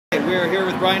We're here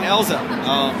with Brian Elza.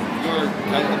 You're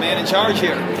kind of the man in charge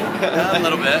here. A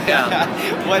little bit, yeah.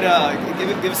 What?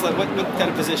 Give us what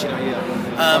kind of position are you?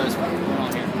 As far as going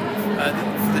on here?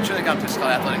 The cheerleading competition is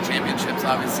called Athletic Championships.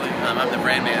 Obviously, I'm the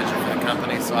brand manager for the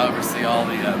company, so I oversee all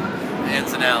the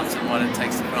ins and outs and what it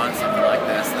takes to put on something like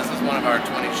this. This is one of our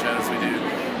 20 shows we do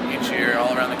each year,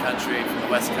 all around the country, from the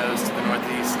West Coast to the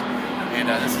Northeast. And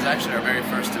this is actually our very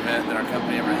first event that our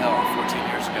company ever held 14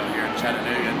 years ago here in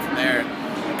Chattanooga. And from there,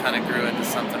 it kind of grew into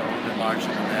something a little bit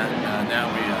larger than that. Now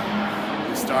we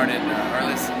started,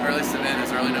 earliest event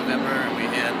is early November, and we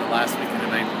end the last weekend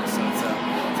of April. So it's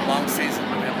a long season,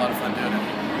 but we have a lot of fun doing it.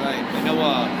 Right. I know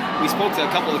we spoke to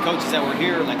a couple of the coaches that were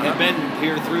here, like have been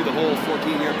here through the whole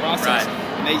 14-year process.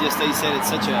 Right. And they said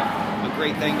it's such a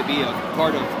great thing to be a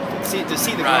part of, to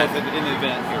see the growth in the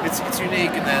event here. It's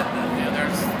unique in that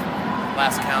there's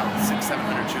last count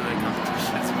 600-700 cheerleading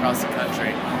competitions across the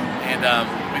country, and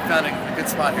we found a good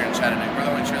spot here in Chattanooga. We're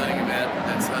the only cheerleading event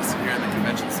that's hosted here in the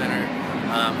convention center.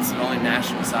 It's the only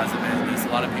national size event. There's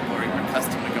a lot of people who are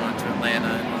accustomed to going to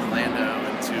Atlanta and Orlando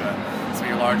and to some of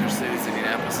your larger cities.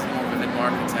 Indianapolis is more of a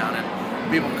mid-market town, and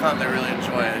people come, they really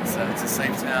enjoy it. It's a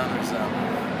safe town. There's a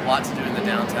lot to do in the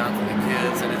downtown for the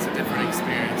kids, and it's a different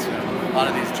experience. A lot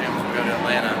of these gyms will go to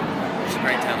Atlanta, which is a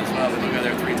great town as well, but they'll go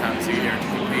there 3 times a year to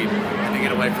compete and to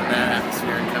get away from that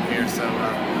atmosphere and come here. So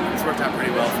it's worked out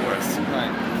pretty well for us.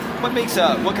 Right.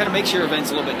 What kind of makes your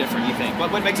events a little bit different, you think? What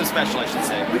makes them special, I should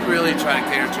say? We really try to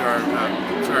cater to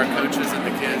our coaches and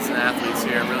the kids and athletes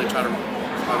here, and really try to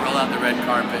roll out the red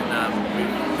carpet.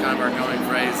 And kind of our going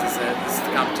phrase is that this is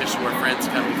the competition where friends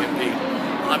come to compete.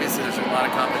 Obviously, there's a lot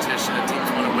of competition and teams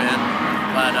want to win,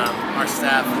 but our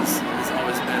staff has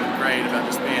always been great about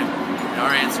just being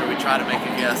our answer. We try to make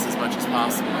a yes as much as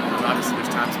possible. Obviously, there's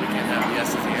times we can't have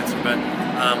yes as the answer, but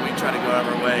we try to go out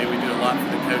of our way. We do a lot for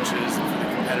the coaches and for the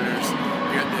competitors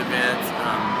here at the event.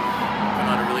 Put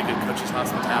on a really good coaches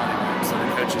hospitality room so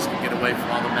the coaches can get away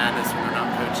from all the madness when they're not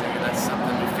coaching, and that's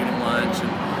something. We feed them lunch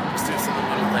and just do some of the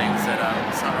little things that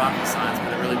it's not rocket science,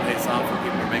 but it really pays off when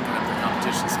people are making up their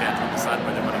competition schedule and decide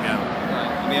where they want to go.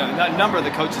 Right. I mean, a number of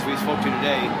the coaches we spoke to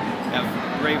today have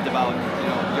raved about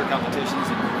your competitions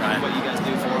and what you guys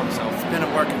do for them. So it's been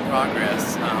a work in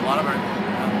progress. A lot of our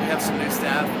we have some new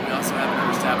staff. We also have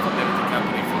another staff who've been with the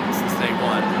company since day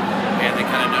one, and they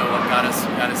kind of know what got us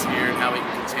here and how we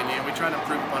can continue. We try to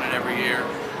improve upon it every year.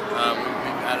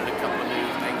 We've added a couple of new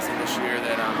things in this year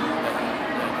that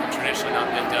have traditionally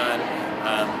not been done.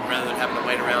 Rather than having to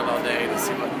wait around all day to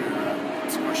see what your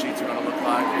score sheets are going to look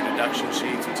like, your deduction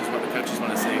sheets, which is what the coaches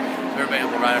want to see, they're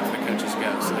available right after the coaches go,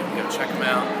 so they can go check them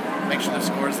out, make sure the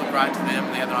scores look right to them,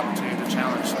 and they have an opportunity to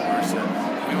challenge scores. So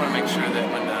we want to make sure that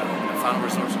when the final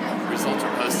results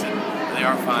are posted, that they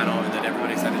are final, and that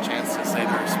everybody's had a chance to say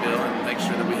their spiel and make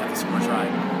sure that we have the scores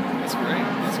right. That's great.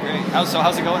 That's great. How's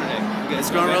it going today? It's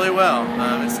going really well.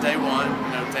 It's day one.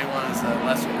 Day one is a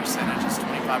lesser percentage. It's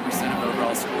 25% of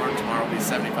overall score. Tomorrow will be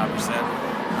 75%.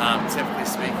 Typically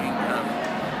speaking,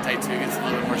 day 2 gets a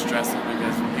little bit more stressful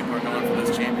because when people are going for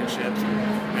those championships,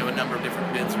 we have a number of different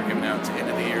bids we're giving out to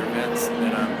end of the year events,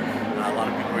 and a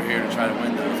lot of people are here to try to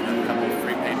win those. We have a couple of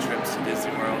free paid trips to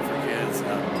Disney World for kids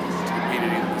to compete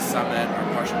at either the Summit or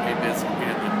partial paid bids to compete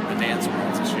at the Dance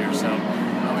Worlds this year. So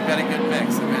we've got a good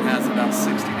mix. The event has about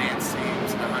 60 dance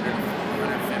teams and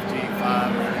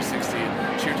 155 or 160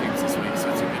 cheer teams this week, so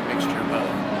it's a good mixture of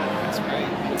both. That's great.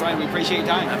 Well, Brian, we appreciate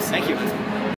your time. Absolutely. Thank you.